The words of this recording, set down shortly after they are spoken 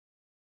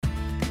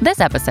This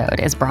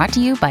episode is brought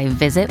to you by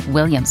Visit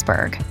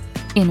Williamsburg.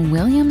 In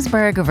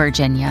Williamsburg,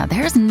 Virginia,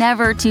 there's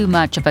never too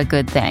much of a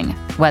good thing.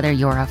 Whether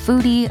you're a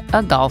foodie,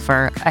 a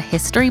golfer, a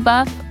history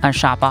buff, a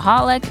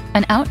shopaholic,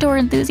 an outdoor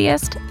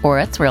enthusiast, or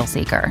a thrill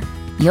seeker,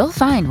 you'll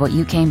find what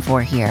you came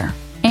for here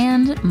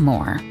and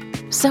more.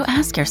 So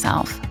ask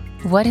yourself,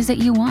 what is it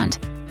you want?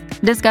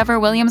 Discover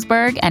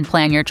Williamsburg and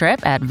plan your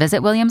trip at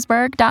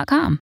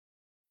visitwilliamsburg.com.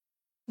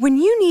 When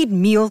you need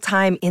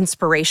mealtime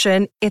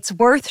inspiration, it's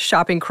worth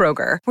shopping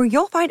Kroger, where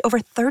you'll find over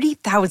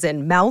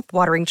 30,000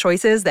 mouth-watering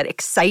choices that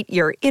excite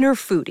your inner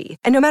foodie.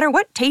 And no matter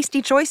what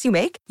tasty choice you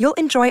make, you'll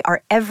enjoy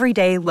our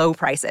everyday low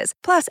prices,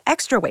 plus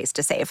extra ways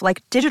to save,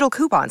 like digital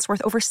coupons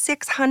worth over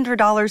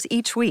 $600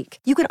 each week.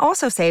 You can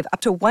also save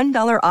up to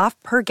 $1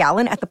 off per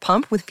gallon at the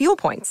pump with fuel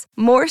points.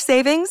 More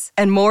savings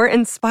and more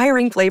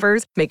inspiring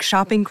flavors make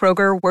shopping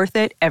Kroger worth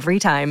it every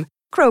time.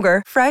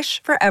 Kroger,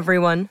 fresh for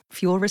everyone.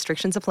 Fuel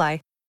restrictions apply.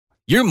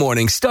 Your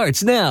morning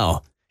starts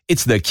now.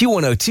 It's the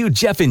Q102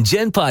 Jeff and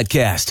Jen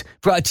podcast,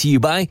 brought to you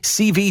by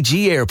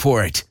CVG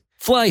Airport.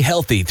 Fly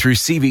healthy through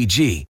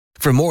CVG.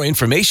 For more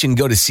information,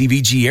 go to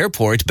CVG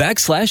Airport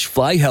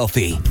 /fly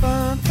healthy.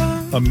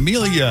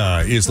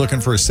 Amelia is looking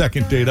for a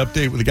second date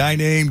update with a guy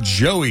named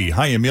Joey.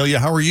 Hi, Amelia.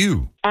 How are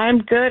you?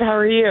 I'm good. How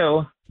are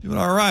you? Doing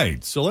all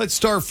right. So let's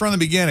start from the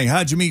beginning.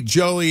 How'd you meet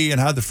Joey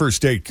and how'd the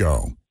first date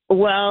go?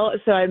 Well,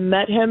 so I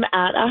met him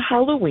at a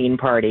Halloween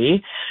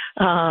party.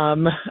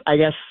 I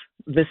guess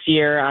this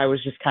year I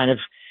was just kind of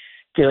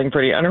feeling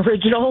pretty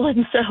unoriginal,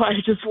 and so I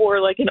just wore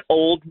like an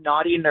old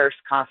naughty nurse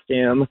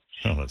costume.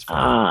 Oh, that's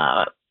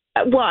fine.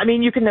 Well, I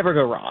mean, you can never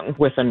go wrong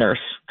with a nurse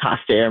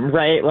costume,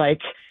 right?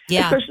 Like,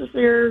 especially if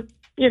you're,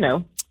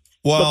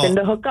 looking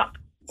to hook up.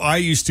 I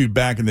used to,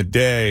 back in the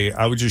day,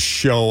 I would just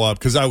show up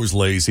because I was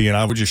lazy, and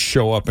I would just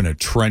show up in a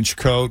trench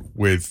coat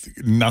with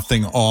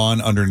nothing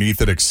on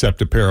underneath it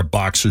except a pair of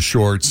boxer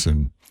shorts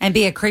and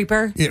be a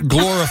creeper,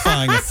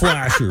 glorifying a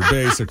flasher,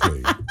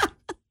 basically.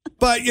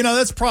 But,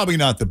 that's probably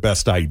not the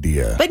best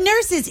idea. But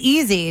nurse is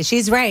easy.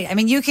 She's right. I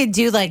mean, you could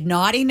do like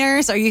naughty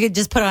nurse, or you could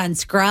just put on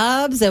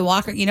scrubs and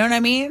walk. You know what I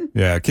mean?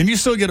 Yeah. Can you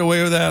still get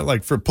away with that?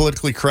 Like, for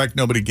politically correct,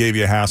 nobody gave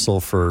you a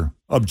hassle for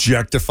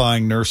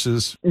objectifying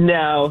nurses?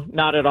 No,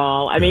 not at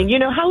all. I mean,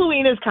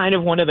 Halloween is kind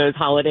of one of those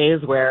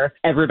holidays where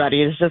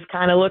everybody is just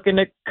kind of looking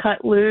to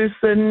cut loose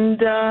and,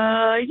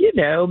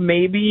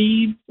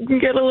 maybe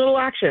get a little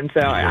action.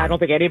 So I don't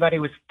think anybody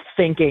was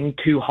thinking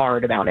too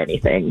hard about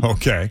anything.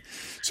 Okay.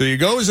 So you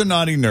go as a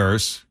naughty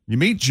nurse. You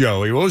meet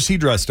Joey. What was he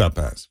dressed up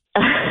as?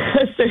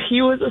 So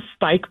he was a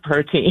spike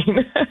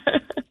protein.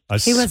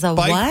 He was a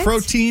spike what?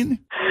 protein?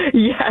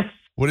 Yes.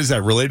 What is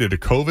that, related to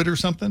COVID or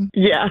something?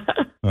 Yeah.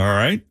 All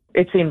right.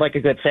 It seemed like a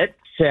good fit.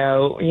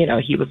 So,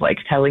 he was like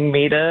telling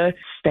me to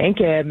spank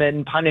him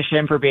and punish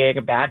him for being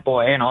a bad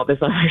boy and all this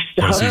other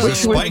stuff. He's a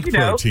spike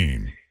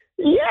protein.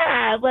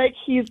 Yeah, like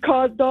he's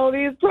caused all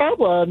these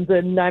problems,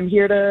 and I'm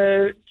here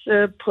to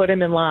put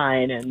him in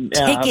line and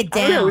take it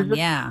down.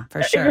 Yeah,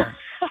 for sure.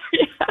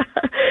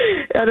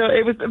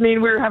 We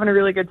were having a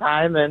really good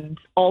time, and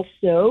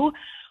also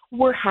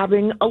we're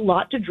having a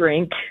lot to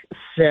drink.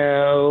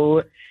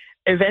 So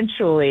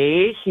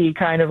eventually, he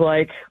kind of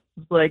like,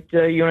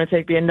 do you want to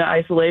take me into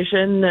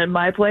isolation at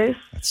my place?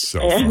 That's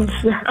so funny.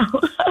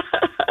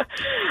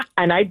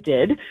 And I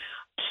did.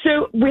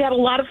 So we had a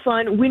lot of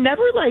fun. We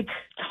never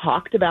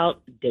talked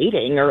about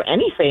dating or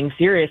anything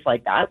serious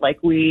like that. Like,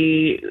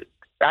 we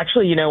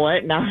actually, you know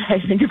what? Now that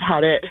I think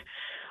about it,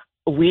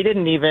 we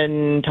didn't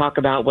even talk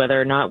about whether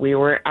or not we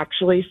were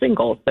actually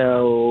single.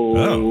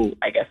 So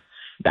I guess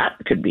that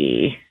could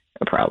be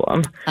a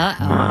problem.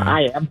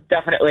 I am,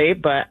 definitely,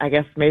 but I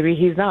guess maybe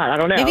he's not. I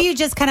don't know. Maybe you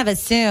just kind of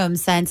assume,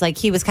 since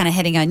he was kind of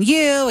hitting on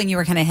you and you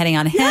were kind of hitting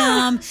on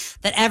him,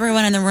 that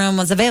everyone in the room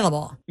was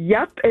available.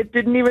 Yep. It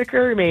didn't even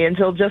occur to me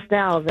until just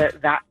now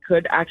that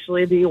could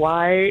actually be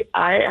why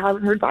I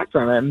haven't heard back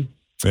from him.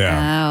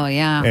 Yeah. Oh,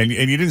 yeah. And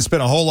you didn't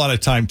spend a whole lot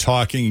of time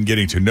talking and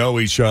getting to know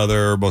each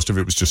other. Most of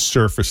it was just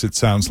surface, it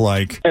sounds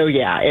like. Oh,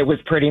 yeah. It was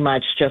pretty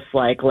much just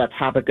like, let's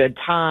have a good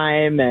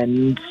time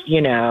and,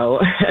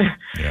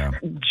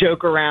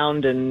 joke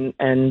around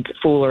and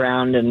fool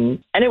around.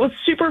 And it was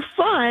super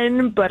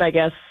fun, but I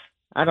guess,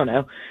 I don't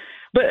know.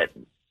 But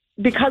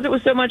because it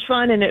was so much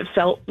fun and it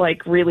felt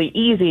like really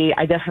easy,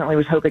 I definitely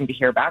was hoping to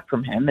hear back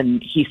from him.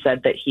 And he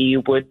said that he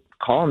would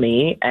call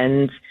me,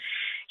 and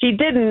he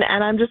didn't,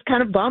 and I'm just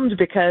kind of bummed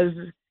because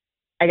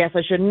I guess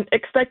I shouldn't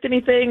expect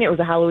anything. It was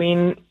a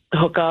Halloween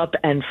hookup,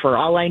 and for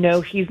all I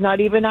know, he's not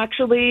even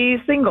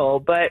actually single,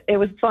 but it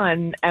was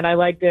fun, and I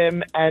liked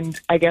him, and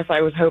I guess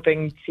I was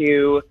hoping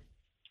to,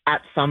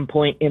 at some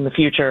point in the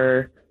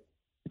future,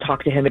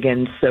 talk to him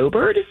again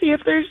sober to see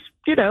if there's,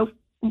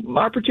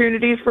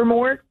 opportunities for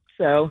more.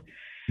 So,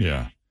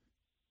 yeah.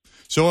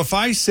 So if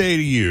I say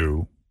to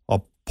you,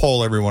 I'll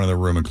poll everyone in the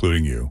room,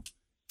 including you.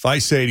 If I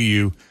say to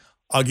you,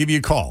 I'll give you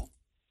a call.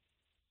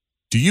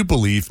 Do you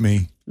believe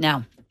me?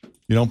 No.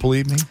 You don't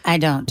believe me? I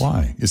don't.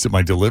 Why? Is it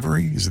my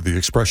delivery? Is it the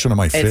expression on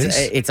my face?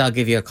 It's I'll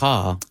give you a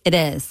call. It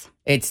is.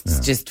 It's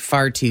just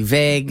far too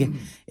vague.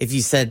 If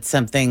you said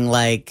something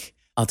like,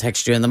 I'll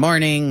text you in the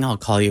morning. I'll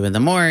call you in the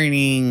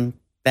morning.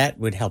 That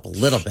would help a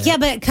little bit. Yeah,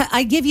 but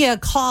I give you a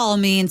call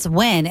means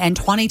when? And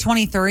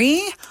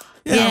 2023?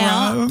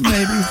 Yeah, well, maybe.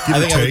 I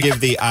think I would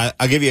give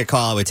I'll give you a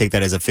call. I would take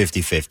that as a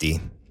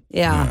 50-50.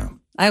 Yeah,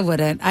 I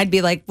wouldn't. I'd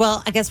be like,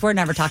 well, I guess we're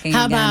never talking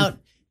again.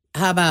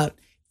 How about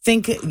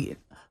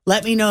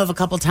let me know of a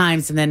couple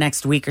times in the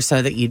next week or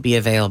so that you'd be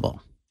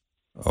available.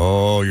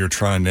 Oh, you're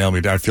trying to nail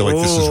me. I feel like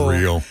this is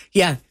real.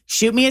 Yeah.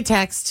 Shoot me a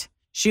text.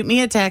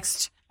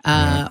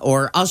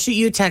 Or I'll shoot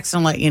you a text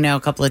and let you know a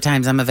couple of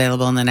times I'm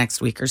available in the next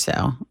week or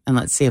so. And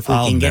let's see if we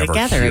can get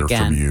together hear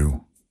again. From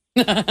you.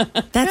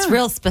 That's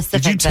real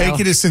specific. Did you take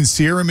it as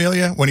sincere,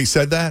 Amelia, when he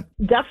said that?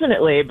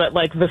 Definitely. But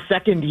like the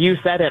second you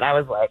said it, I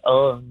was like,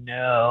 oh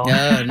no.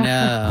 Oh,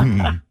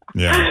 no.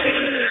 Yeah.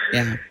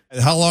 Yeah.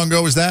 How long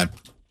ago was that?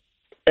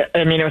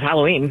 I mean, it was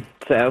Halloween,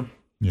 so.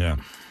 Yeah.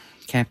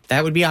 Okay.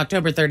 That would be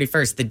October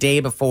 31st, the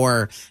day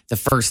before the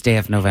first day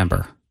of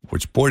November.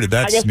 Which, boy, did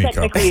that I guess sneak up.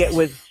 technically it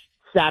was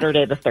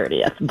Saturday the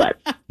 30th, but.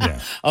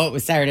 Yeah. Oh, it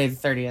was Saturday the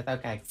 30th.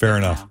 Okay. Fair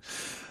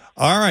enough.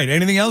 All right.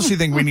 Anything else you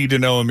think we need to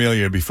know,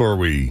 Amelia, before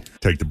we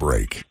take the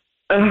break?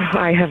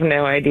 I have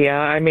no idea.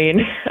 I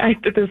mean, at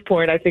this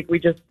point, I think we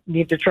just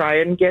need to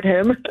try and get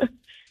him.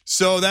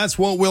 So that's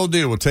what we'll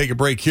do. We'll take a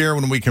break here.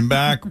 When we come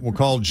back, we'll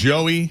call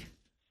Joey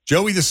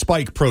the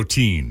Spike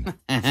Protein,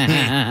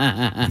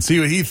 and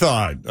see what he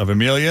thought of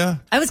Amelia.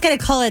 I was going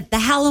to call it the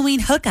Halloween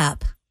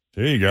hookup.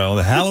 There you go.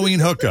 The Halloween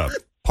hookup,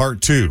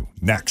 part 2,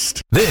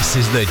 next. This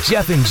is the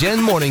Jeff and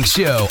Jen Morning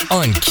Show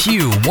on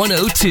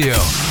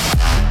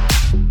Q102.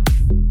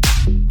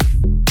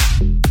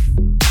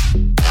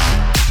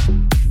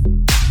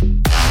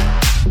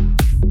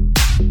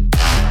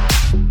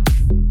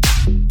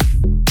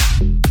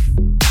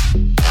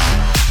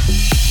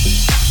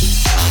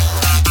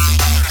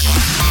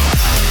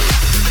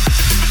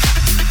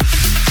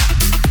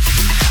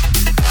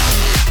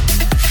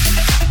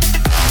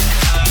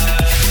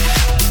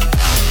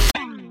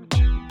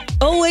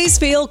 Always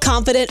feel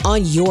confident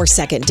on your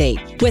second date.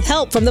 With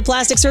help from the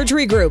Plastic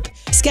Surgery Group.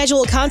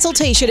 Schedule a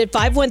consultation at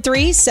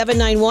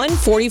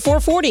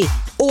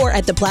 513-791-4440 or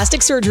at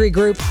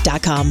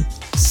theplasticsurgerygroup.com.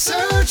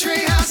 Surgery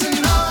has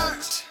an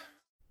art.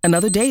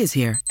 Another day is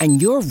here,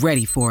 and you're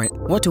ready for it.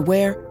 What to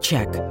wear?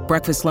 Check.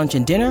 Breakfast, lunch,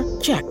 and dinner?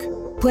 Check.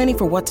 Planning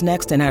for what's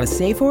next and how to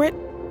save for it?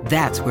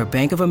 That's where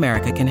Bank of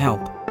America can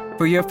help.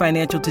 For your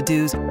financial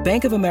to-dos,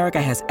 Bank of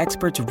America has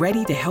experts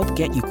ready to help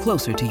get you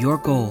closer to your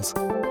goals.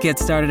 Get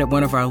started at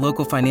one of our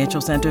local financial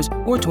centers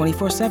or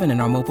 24/7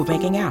 in our mobile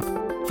banking app.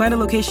 Find a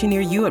location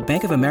near you at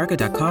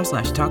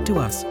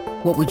bankofamerica.com/talktous.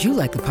 What would you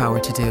like the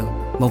power to do?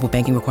 Mobile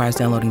banking requires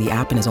downloading the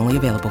app and is only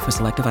available for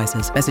select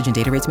devices. Message and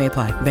data rates may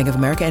apply. Bank of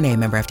America NA,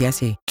 member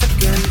FDIC.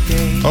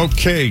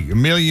 Okay,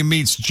 Amelia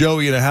meets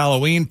Joey at a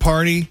Halloween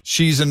party.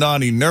 She's a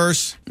naughty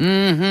nurse.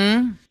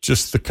 Mm-hmm.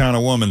 Just the kind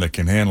of woman that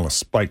can handle a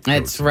spike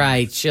protein. That's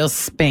right. She'll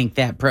spank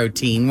that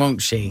protein,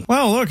 won't she?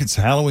 Well, look, it's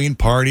a Halloween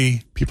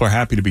party. People are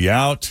happy to be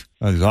out.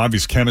 There's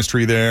obvious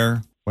chemistry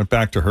there. Went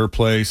back to her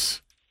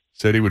place.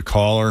 Said he would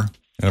call her.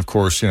 And, of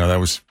course, that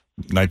was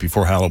night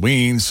before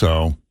Halloween,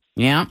 so.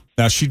 Yeah.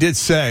 Now, she did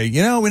say,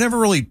 we never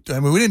really,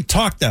 we didn't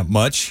talk that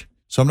much,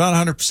 so I'm not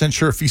 100%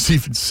 sure if he's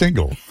even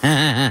single.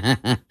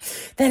 That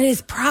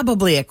is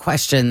probably a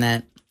question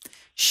that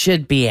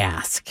should be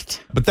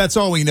asked. But that's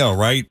all we know,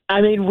 right?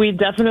 I mean, we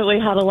definitely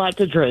had a lot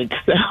to drink,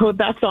 so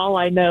that's all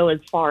I know as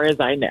far as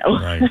I know.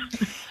 Right.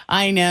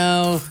 I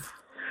know.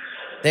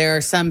 There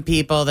are some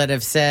people that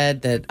have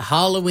said that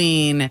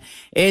Halloween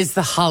is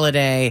the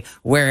holiday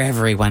where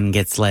everyone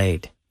gets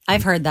laid.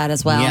 I've heard that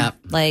as well. Yep.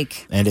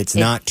 And it's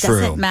not true.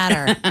 It doesn't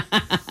matter.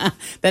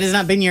 That has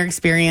not been your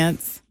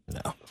experience?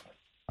 No.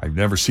 I've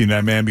never seen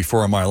that man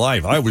before in my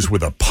life. I was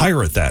with a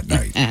pirate that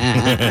night.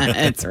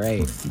 That's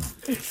right.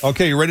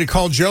 Okay, you ready to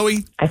call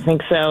Joey? I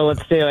think so.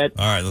 Let's do it.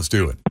 All right, let's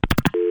do it.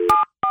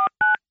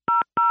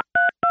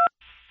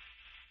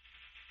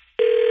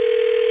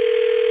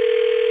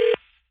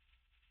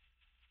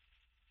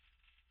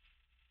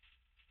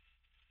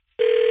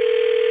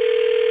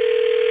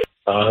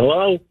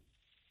 Hello?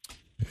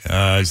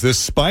 Is this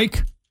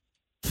Spike?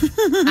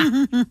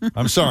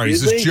 I'm sorry,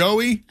 is this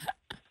Joey?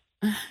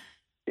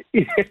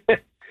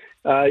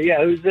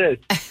 Yeah, who's this?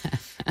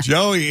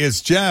 Joey, it's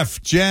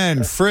Jeff, Jen,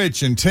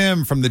 Fritch, and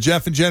Tim from the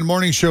Jeff and Jen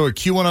Morning Show at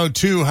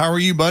Q102. How are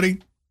you, buddy?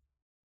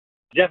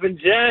 Jeff and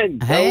Jen.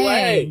 No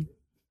way.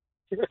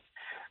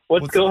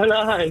 What's going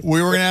on?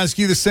 We were going to ask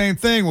you the same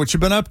thing. What you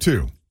been up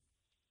to?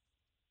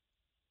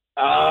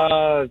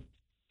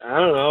 I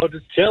don't know,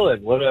 just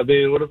chilling. What about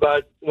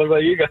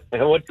you guys?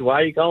 Why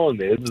are you calling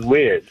me? This is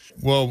weird.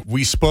 Well,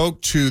 we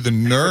spoke to the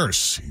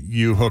nurse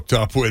you hooked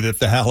up with at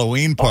the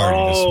Halloween party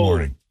this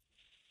morning.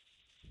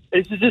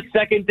 This is just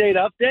second date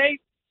update?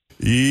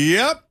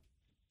 Yep.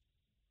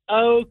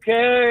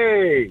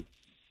 Okay.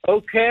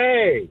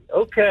 Okay.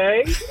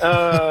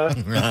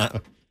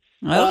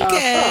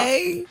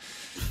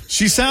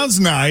 She sounds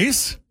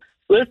nice.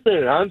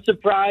 Listen, I'm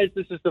surprised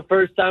this is the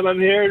first time I'm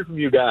hearing from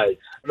you guys.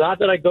 Not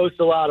that I ghost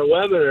a lot of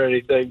women or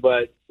anything,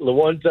 but the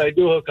ones I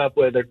do hook up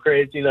with are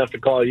crazy enough to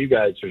call you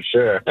guys for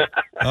sure.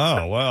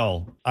 Oh,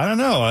 well, I don't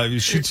know.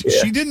 She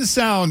didn't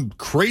sound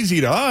crazy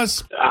to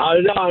us.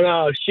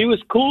 No, she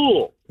was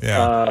cool.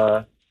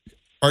 Yeah.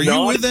 Are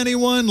you with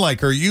anyone?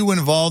 Like, are you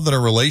involved in a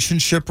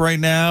relationship right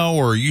now,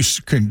 or do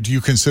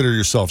you consider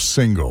yourself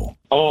single?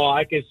 Oh,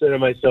 I consider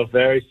myself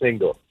very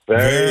single.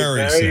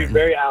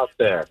 Very out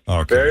there.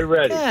 Okay. Very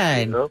ready.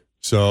 Good. You know?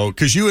 So,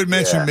 because you had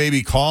mentioned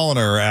maybe calling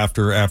her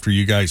after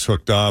you guys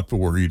hooked up,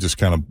 or you just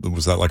kind of,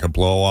 was that like a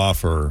blow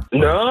off or?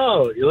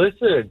 No,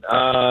 listen,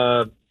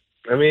 I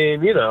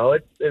mean, you know,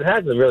 it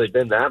hasn't really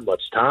been that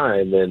much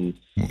time. And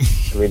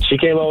I mean, she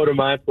came over to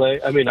my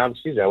place. I mean, I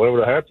went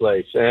over to her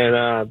place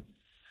and,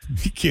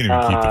 you can't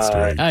even keep it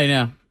straight. I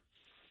know.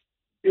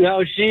 You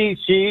know, she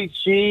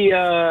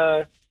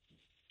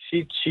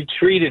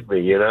treated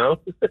me, you know?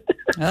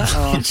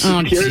 Uh-oh.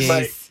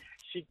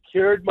 She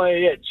cured my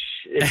itch,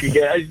 if you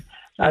get.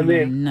 I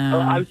mean,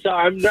 I'm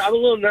sorry. I'm a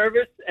little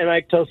nervous, and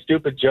I tell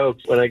stupid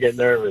jokes when I get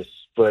nervous.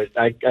 But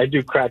I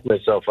do crack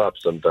myself up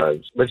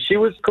sometimes. But she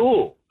was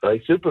cool,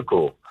 like super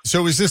cool.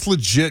 So, is this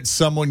legit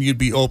someone you'd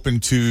be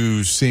open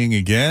to seeing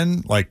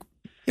again? Like,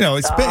 you know,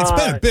 it's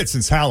been a bit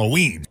since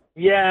Halloween.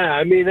 Yeah,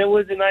 I mean, it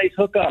was a nice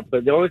hookup.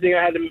 But the only thing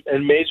I had a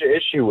major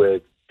issue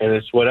with, and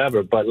it's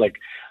whatever, but like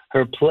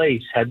her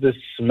place had this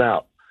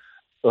smell.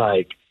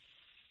 Like,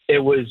 it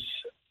was.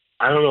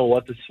 I don't know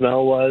what the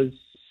smell was,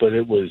 but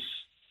it was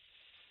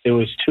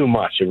too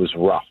much. It was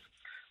rough.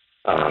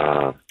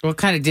 What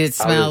kind of did it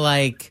smell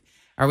like?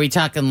 Are we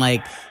talking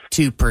like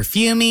too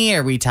perfumey?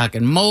 Are we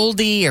talking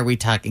moldy? Are we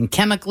talking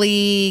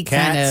chemically?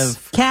 Kind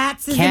of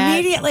Cats is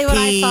immediately what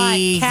I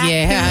thought. Cat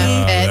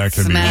pee, that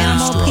could be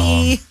animal strong.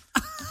 pee.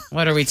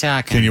 What are we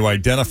talking? Can you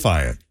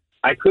identify it?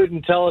 I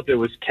couldn't tell if it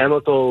was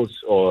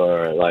chemicals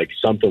or like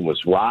something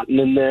was rotten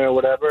in there or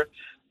whatever,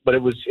 but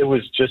it was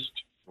just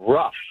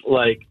rough.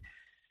 Like,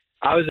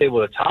 I was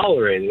able to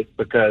tolerate it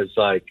because,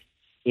 like,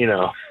 you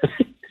know,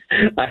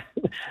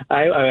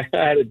 I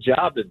had a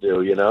job to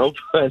do, you know,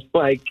 but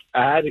like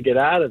I had to get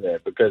out of there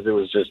because it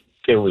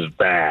was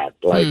bad.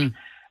 Like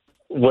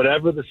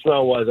whatever the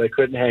smell was, I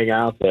couldn't hang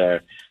out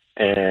there.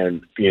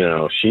 And, you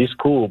know, she's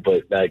cool,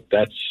 but like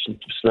that's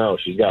smell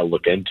she's got to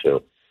look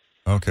into.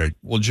 Okay.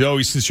 Well,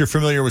 Joey, since you're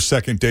familiar with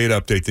Second Date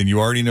Update, then you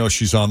already know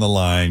she's on the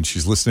line.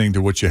 She's listening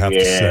to what you have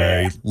to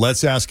say.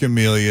 Let's ask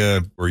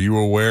Amelia, were you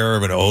aware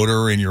of an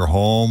odor in your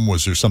home?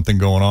 Was there something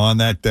going on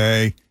that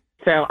day?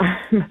 So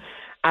I'm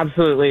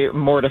absolutely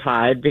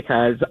mortified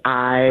because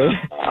I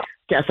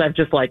guess I've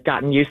just like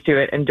gotten used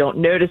to it and don't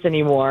notice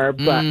anymore.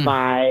 But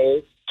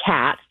my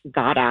cat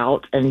got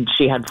out and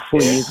she had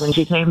fleas when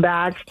she came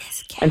back.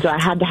 And so I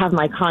had to have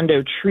my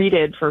condo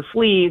treated for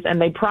fleas,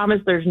 and they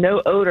promised there's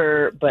no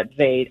odor, but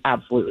they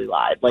absolutely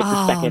lied. Like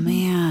the second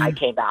I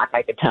came back,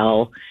 I could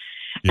tell.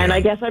 Yeah. And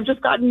I guess I've just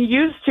gotten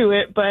used to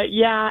it, but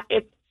yeah,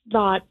 it's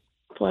not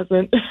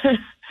pleasant.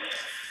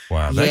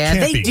 Wow, that yeah,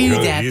 can't they be do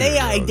good that.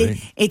 either,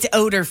 It's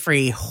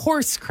odor-free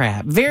horse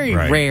crap. Very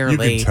Right.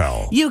 rarely. You can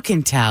tell. You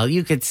can tell.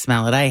 You could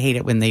smell it. I hate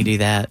it when they do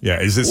that. Yeah,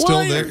 is it still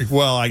there?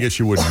 Well, I guess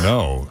you wouldn't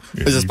know.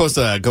 Is it supposed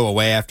to go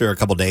away after a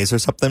couple days or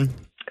something?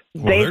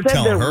 Well, They they're said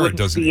telling there her it wouldn't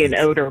doesn't be an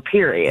odor,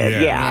 period.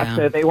 Yeah. Yeah.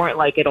 So they weren't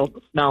like, it'll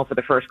smell for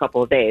the first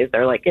couple of days.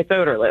 They're like, it's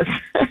odorless.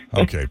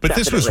 Okay, but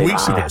this was Definitely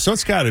weeks not. ago, so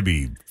it's got to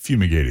be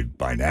fumigated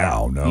by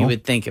now, no? You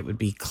would think it would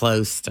be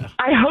close to.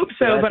 I hope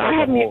so, but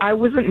I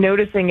wasn't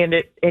noticing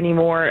it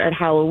anymore at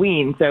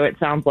Halloween, so it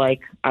sounds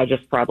like I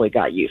just probably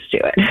got used to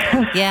it.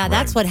 Yeah,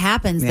 that's what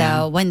happens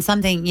though when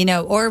something, you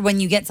know, or when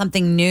you get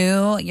something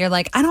new, you're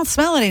like, I don't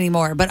smell it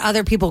anymore, but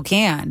other people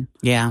can.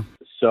 Yeah.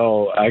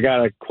 So I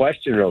got a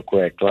question real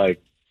quick. Like,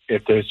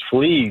 if there's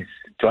fleas,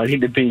 do I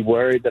need to be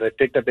worried that I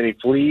picked up any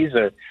fleas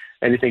or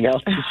anything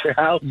else in your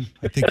house?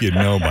 I think you'd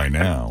know by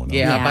now. No?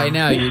 Yeah, by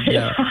now you'd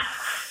know.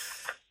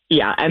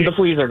 Yeah, and the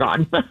fleas are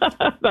gone.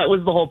 That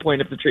was the whole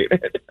point of the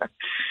treatment.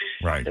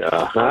 Right.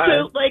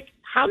 So, like,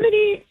 how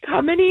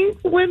many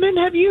women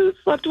have you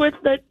slept with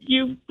that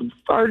you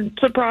are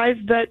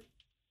surprised that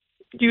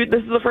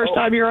this is the first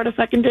time you're on a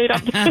second date?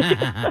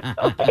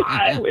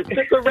 Is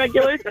this a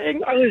regular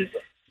thing? I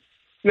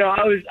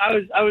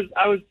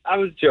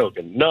was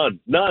joking.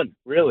 None,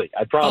 really.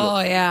 I promise. Oh,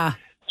 yeah.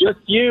 Just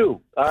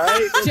you, all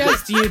right?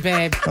 Just you,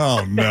 babe.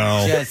 Oh,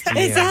 no. Just you.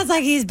 It sounds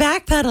like he's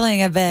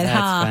backpedaling a bit, That's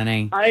huh?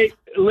 funny.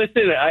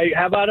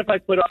 How about if I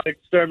put on an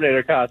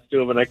exterminator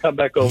costume and I come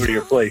back over to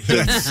your place?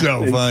 That's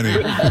so funny.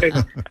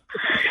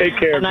 Take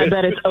care And of I it.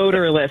 bet it's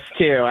odorless,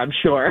 too, I'm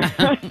sure.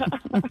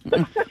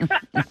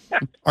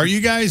 Are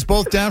you guys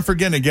both down for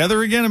getting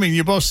together again? I mean,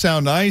 you both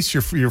sound nice.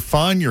 You're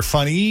fun. You're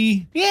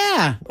funny.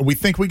 Yeah. We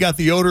think we got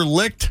the odor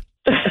licked.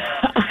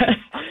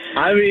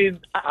 I mean,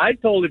 I'd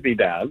totally be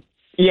down.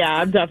 Yeah,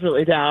 I'm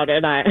definitely down,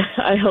 and I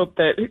hope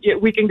that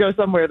we can go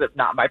somewhere that's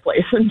not my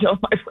place until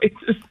my place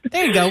is.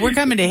 There you go. We're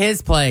coming to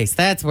his place.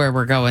 That's where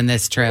we're going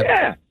this trip.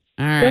 Yeah.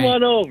 All right. Come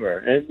on over,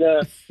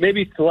 and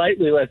maybe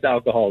slightly less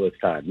alcohol this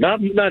time. Not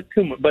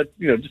too much, but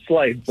just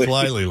slightly.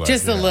 Slightly less.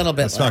 Just a little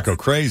bit Let's less. not go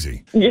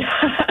crazy. Yeah,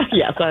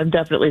 yes, I'm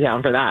definitely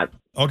down for that.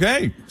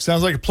 Okay.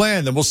 Sounds like a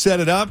plan. Then we'll set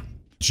it up.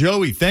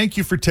 Joey, thank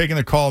you for taking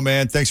the call,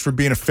 man. Thanks for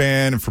being a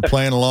fan and for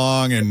playing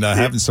along and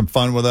having some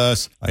fun with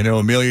us. I know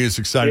Amelia is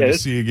excited to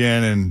see you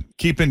again, and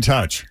keep in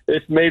touch.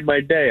 This made my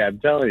day. I'm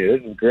telling you,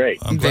 this is great.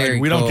 I'm glad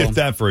we don't get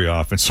that very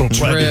often, so I'm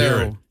glad to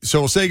hear it. So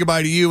we'll say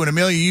goodbye to you, and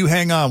Amelia, you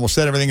hang on. We'll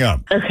set everything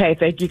up. Okay,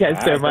 thank you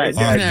guys so much.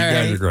 All right, you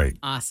guys are great.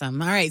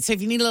 Awesome. All right. So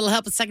if you need a little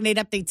help with second date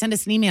update, send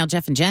us an email,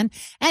 Jeff and Jen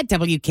at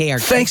WKRQ.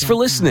 Thanks for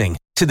listening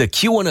to the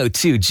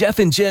Q102 Jeff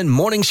and Jen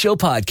Morning Show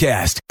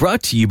podcast,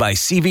 brought to you by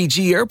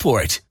CVG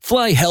Airport.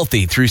 Fly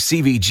healthy through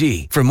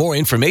CVG. For more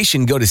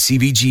information, go to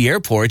CVG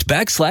Airport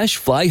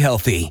 /fly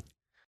healthy.